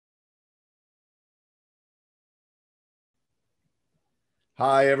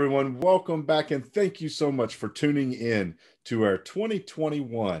Hi, everyone. Welcome back, and thank you so much for tuning in to our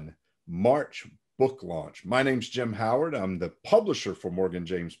 2021 March book launch. My name's Jim Howard. I'm the publisher for Morgan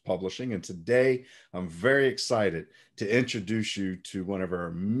James Publishing, and today I'm very excited to introduce you to one of our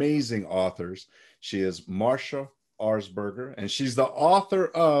amazing authors. She is Marsha Arzberger, and she's the author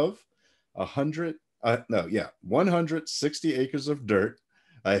of 160 Acres of Dirt,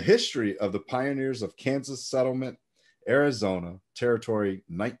 A History of the Pioneers of Kansas Settlement, Arizona Territory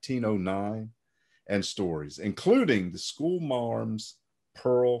 1909, and stories, including the schoolmarms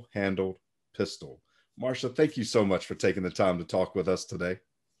pearl-handled pistol. Marsha, thank you so much for taking the time to talk with us today.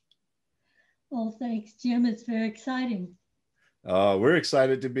 Well, thanks, Jim. It's very exciting. We're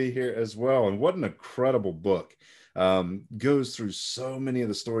excited to be here as well. And what an incredible book. Goes through so many of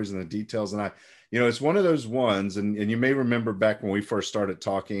the stories and the details. And it's one of those ones, and you may remember back when we first started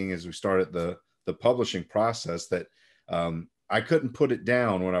talking, as we started the publishing process, that I couldn't put it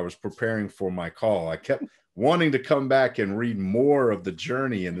down when I was preparing for my call. I kept wanting to come back and read more of the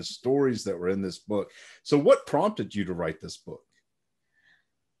journey and the stories that were in this book. So what prompted you to write this book?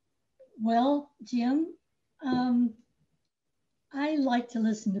 Well, Jim, I like to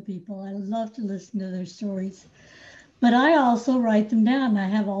listen to people. I love to listen to their stories, but I also write them down. I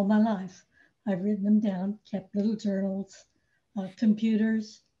have all my life. I've written them down, kept little journals,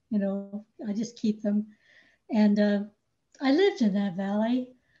 computers, I just keep them. And I lived in that valley.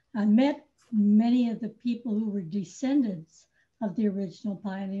 I met many of the people who were descendants of the original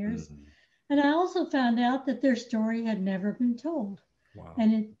pioneers. Mhm. And I also found out that their story had never been told. Wow.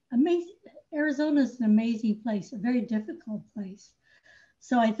 And it amazing. Arizona is an amazing place, a very difficult place.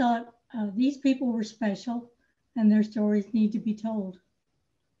 So I thought these people were special and their stories need to be told.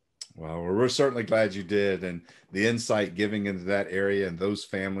 Well, we're certainly glad you did. And the insight giving into that area and those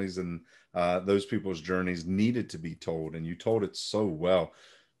families and those people's journeys needed to be told. And you told it so well.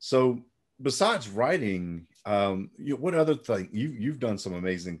 So besides writing, what other thing you've done some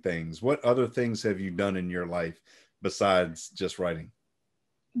amazing things. What other things have you done in your life besides just writing?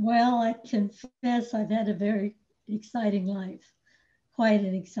 Well, I confess I've had a very exciting life, quite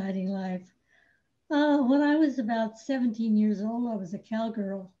an exciting life. When I was about 17 years old, I was a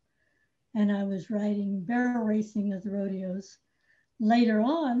cowgirl and I was riding barrel racing at the rodeos. Later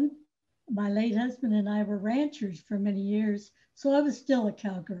on, my late husband and I were ranchers for many years, so I was still a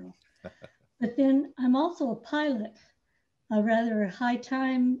cowgirl. But then I'm also a pilot, a rather high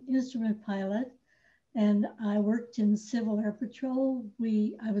time instrument pilot, and I worked in Civil Air Patrol.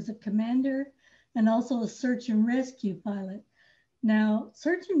 I was a commander and also a search and rescue pilot. Now,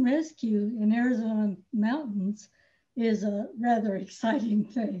 search and rescue in Arizona mountains is a rather exciting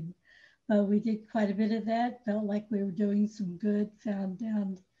thing. We did quite a bit of that, felt like we were doing some good, found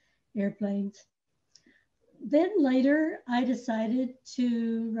down airplanes. Then later, I decided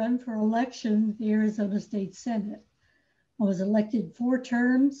to run for election, the Arizona State Senate. I was elected 4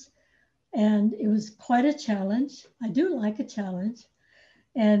 terms, and it was quite a challenge. I do like a challenge.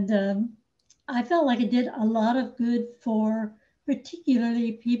 And I felt like I did a lot of good for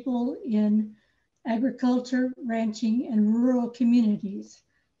particularly people in agriculture, ranching, and rural communities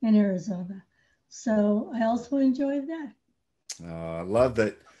in Arizona. So I also enjoyed that. I love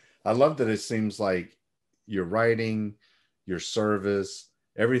that. I love that it seems like your writing, your service,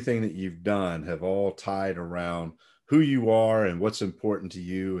 everything that you've done have all tied around who you are and what's important to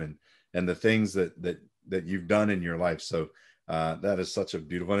you and the things that you've done in your life. So that is such a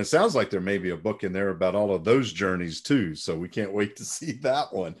beautiful, and it sounds like there may be a book in there about all of those journeys too. So we can't wait to see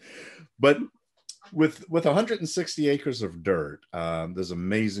that one. But with 160 acres of dirt, there's an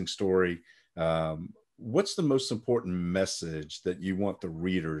amazing story. What's the most important message that you want the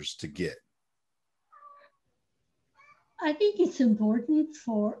readers to get? I think it's important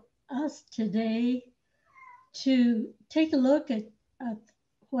for us today to take a look at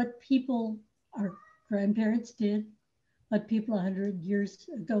what people, our grandparents did, what people 100 years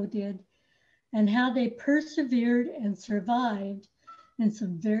ago did, and how they persevered and survived in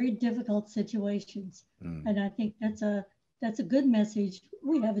some very difficult situations. Mm. And I think that's a good message.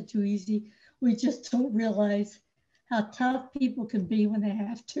 We have it too easy. We just don't realize how tough people can be when they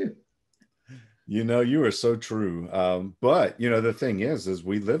have to. You are so true. But the thing is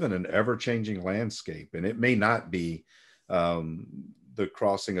we live in an ever-changing landscape, and it may not be the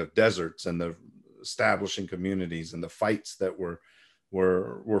crossing of deserts and the establishing communities and the fights that were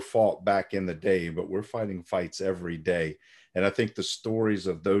fought back in the day, but we're fighting fights every day. And I think the stories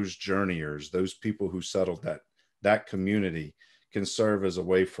of those journeyers, those people who settled that community, can serve as a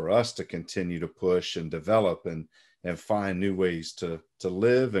way for us to continue to push and develop and find new ways to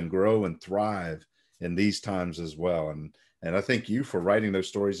live and grow and thrive in these times as well. And I thank you for writing those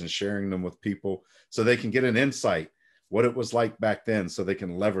stories and sharing them with people so they can get an insight what it was like back then, so they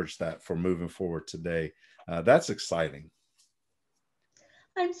can leverage that for moving forward today. That's exciting.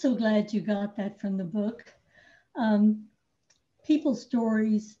 I'm so glad you got that from the book. Um, People's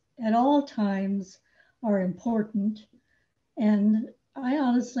stories at all times are important. And I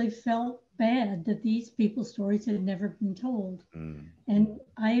honestly felt bad that these people's stories had never been told. Mm, And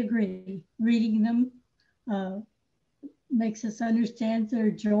I agree. Reading them uh, makes us understand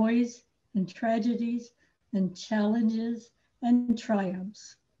their joys and tragedies and challenges and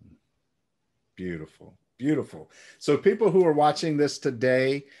triumphs. beautiful. Beautiful. So people who are watching this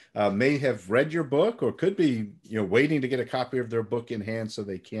today may have read your book, or could be, waiting to get a copy of their book in hand so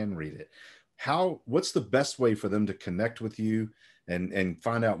they can read it. What's the best way for them to connect with you and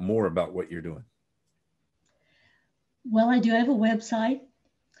find out more about what you're doing? Well, I do have a website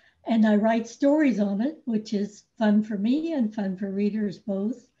and I write stories on it, which is fun for me and fun for readers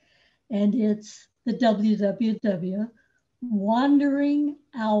both. And it's the www Wandering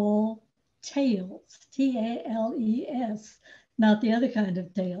Owl Tales, Tales, not the other kind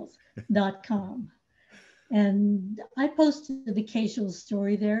of tales.com. And I posted the occasional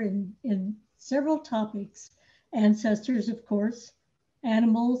story there in several topics: ancestors, of course,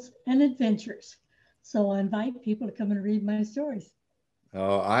 animals, and adventures. So I invite people to come and read my stories.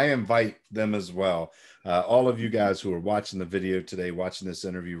 I invite them as well. All of you guys who are watching the video today, watching this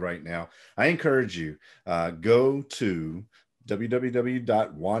interview right now, I encourage you, go to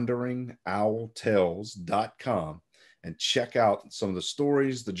www.wanderingowltales.com and check out some of the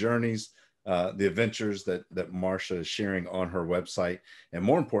stories, the journeys, the adventures that Marsha is sharing on her website. And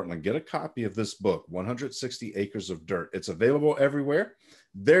more importantly, get a copy of this book, 160 Acres of Dirt. It's available everywhere.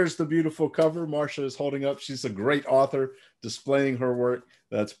 There's the beautiful cover Marsha is holding up. She's a great author displaying her work.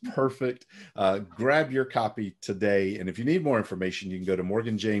 That's perfect. Grab your copy today. And if you need more information, you can go to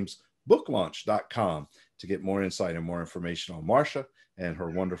morganjamesbooklaunch.com to get more insight and more information on Marsha and her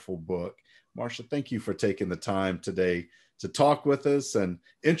wonderful book. Marsha, thank you for taking the time today to talk with us and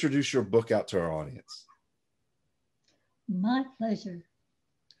introduce your book out to our audience. My pleasure.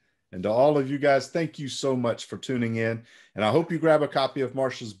 And to all of you guys, thank you so much for tuning in. And I hope you grab a copy of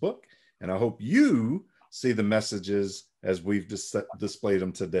Marsha's book. And I hope you see the messages as we've displayed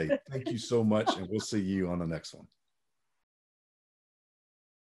them today. Thank you so much. And we'll see you on the next one.